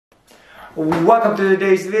Welcome to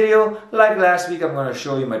today's video. Like last week, I'm going to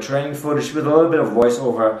show you my training footage with a little bit of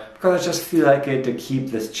voiceover because I just feel like it to keep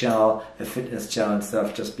this channel a fitness channel instead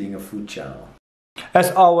of just being a food channel.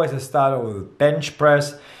 As always, I started with bench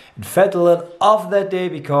press and felt a little off that day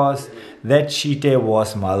because that cheat day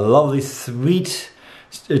was my lovely sweet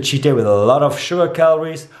cheat day with a lot of sugar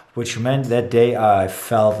calories, which meant that day I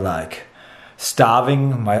felt like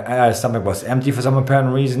starving. My stomach was empty for some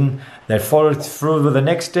apparent reason. That followed through with the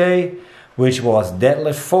next day, which was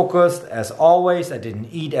deadlift focused. As always, I didn't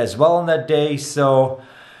eat as well on that day, so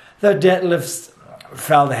the deadlifts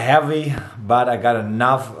felt heavy, but I got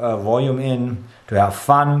enough volume in to have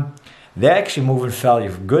fun. They're actually moving fairly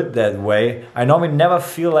good that way. I normally never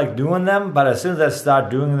feel like doing them, but as soon as I start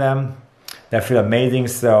doing them, they feel amazing.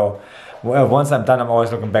 So once I'm done, I'm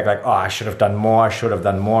always looking back like, oh, I should have done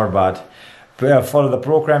more, but follow the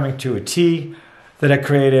programming to a T that I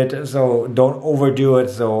created, so don't overdo it,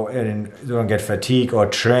 so you don't get fatigue or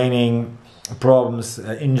training problems,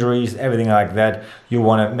 injuries, everything like that. You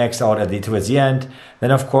want to max out towards the end.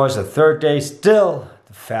 Then of course the third day still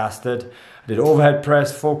fasted. I did overhead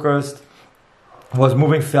press focused, was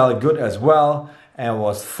moving fairly good as well, and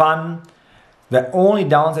was fun. The only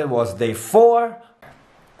downside was day 4,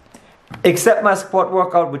 except my squat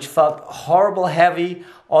workout, which felt horrible heavy.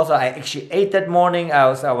 Also, I actually ate that morning. I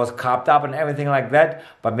was carved up and everything like that,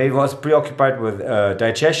 but maybe I was preoccupied with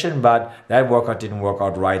digestion, but that workout didn't work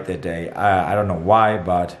out right that day. I don't know why,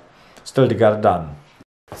 but still they got it done.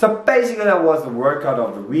 So basically that was the workout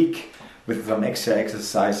of the week with some extra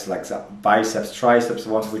exercise like some biceps, triceps,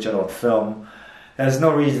 ones which I don't film. There's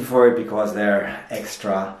no reason for it because they're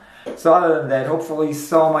extra. So other than that, hopefully you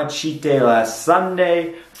saw my cheat day last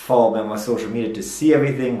Sunday. Follow me on my social media to see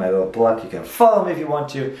everything, my little plug. You can follow me if you want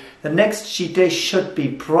to. The next cheat day should be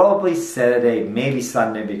probably Saturday, maybe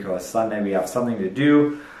Sunday, because Sunday we have something to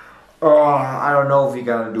do. I don't know if we're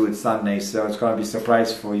gonna do it Sunday, so it's gonna be a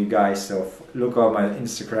surprise for you guys. So look on my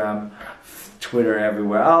Instagram, Twitter,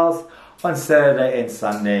 everywhere else. On Saturday and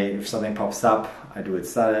Sunday, if something pops up, I do it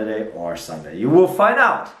Saturday or Sunday. You will find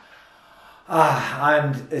out.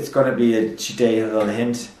 And it's gonna be a cheat day, a little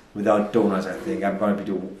hint, without donuts. I think I'm gonna be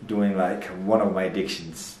doing like one of my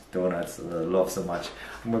addictions, donuts. I love so much.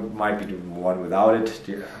 I might be doing one without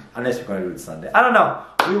it, unless we're gonna do it Sunday. I don't know.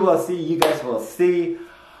 We will see. You guys will see.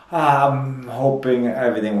 I'm hoping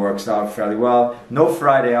everything works out fairly well. No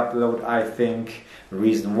Friday upload, I think. The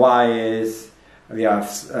reason why is we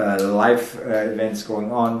have live events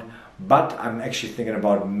going on, but I'm actually thinking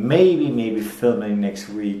about maybe filming next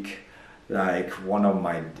week, like one of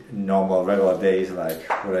my normal regular days, like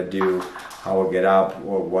what I do, how I get up,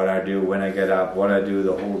 or what I do when I get up, what I do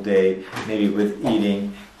the whole day, maybe with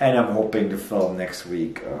eating. And I'm hoping to film next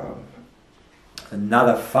week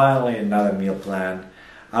finally another meal plan.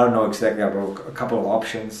 I don't know exactly, I have a couple of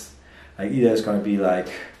options. Like either it's going to be like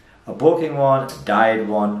a bulking one, a diet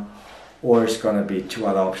one, or it's going to be 2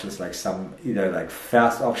 other options, like either like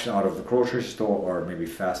fast option out of the grocery store, or maybe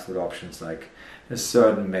fast food options like a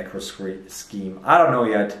certain macro scheme. I don't know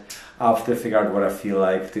yet. I'll have to figure out what I feel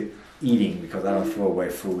like eating, because I don't throw away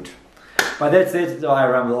food. But that's it, though I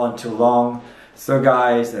ramble on too long. So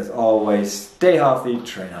guys, as always, stay healthy,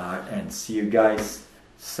 train hard, and see you guys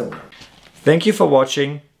soon. Thank you for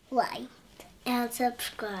watching. Like and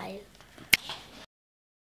subscribe.